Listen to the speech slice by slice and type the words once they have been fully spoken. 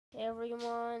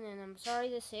everyone, and I'm sorry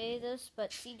to say this,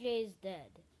 but CJ is dead.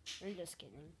 I'm just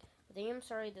kidding. But I am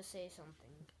sorry to say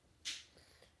something.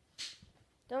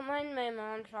 Don't mind my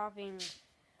mom chopping,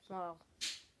 well,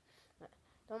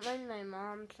 don't mind my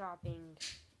mom chopping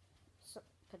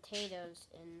potatoes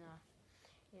in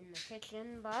the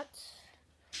kitchen, but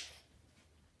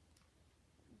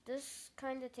this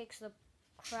kind of takes the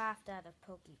craft out of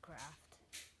PokèCraft.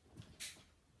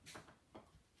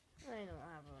 I don't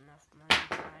have enough money,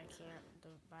 so I can't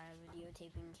buy a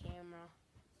videotaping camera.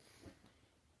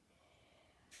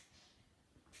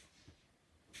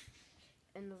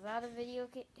 And without a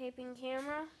videotaping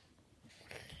camera,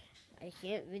 I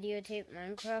can't videotape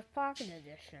Minecraft Pocket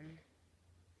Edition.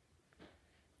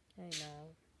 I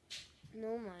know.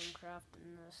 No Minecraft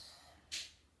in this.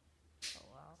 Oh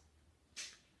well.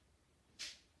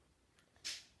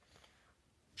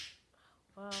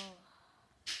 Well,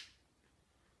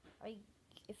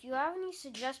 if you have any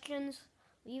suggestions,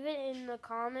 leave it in the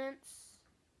comments,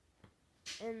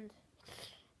 and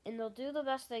I'll do the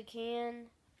best I can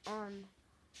on,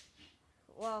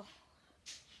 well,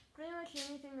 pretty much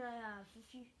anything I have.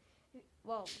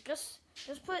 Well, just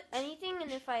put anything,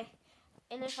 and if I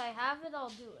have it, I'll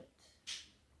do it.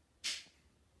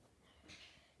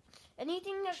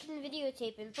 Anything that can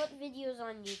videotape and put videos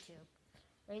on YouTube.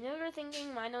 I know you're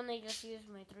thinking, why don't I just use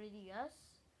my 3DS?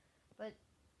 But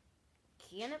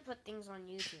can it put things on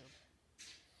YouTube?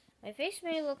 My face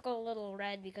may look a little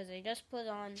red because I just put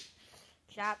on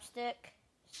chapstick,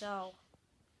 so,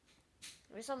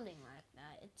 or something like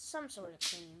that. It's some sort of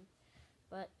cream,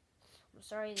 but I'm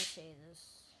sorry to say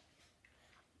this.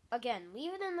 Again,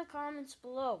 leave it in the comments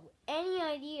below. Any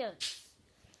ideas?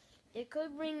 It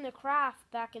could bring the craft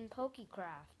back in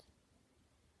PokèCraft.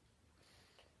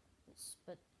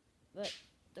 But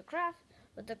the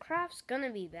craft's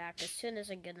gonna be back as soon as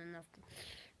I get enough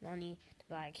money to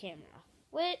buy a camera,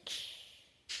 which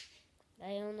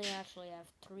I only actually have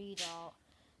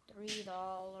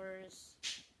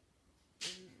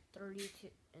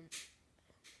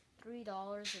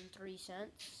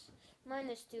 $3.32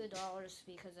 minus $2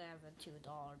 because I have a $2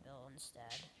 bill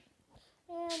instead,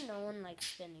 and no one likes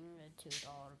spending a $2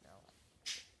 bill.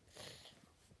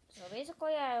 So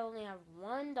basically, I only have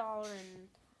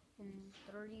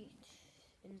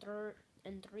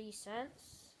 $1.33.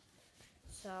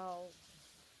 So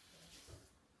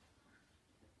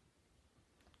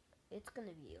it's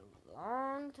gonna be a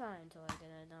long time till I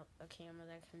get a camera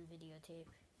that can videotape.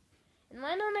 And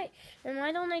why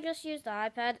don't I just use the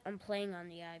iPad? I'm playing on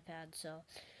the iPad, so.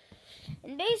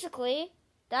 And basically,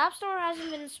 the App Store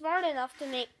hasn't been smart enough to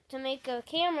make a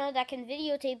camera that can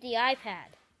videotape the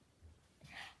iPad.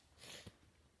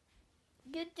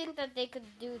 You'd think that they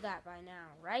could do that by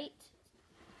now, right?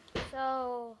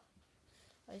 So,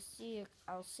 I'll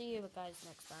see you guys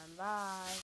next time. Bye.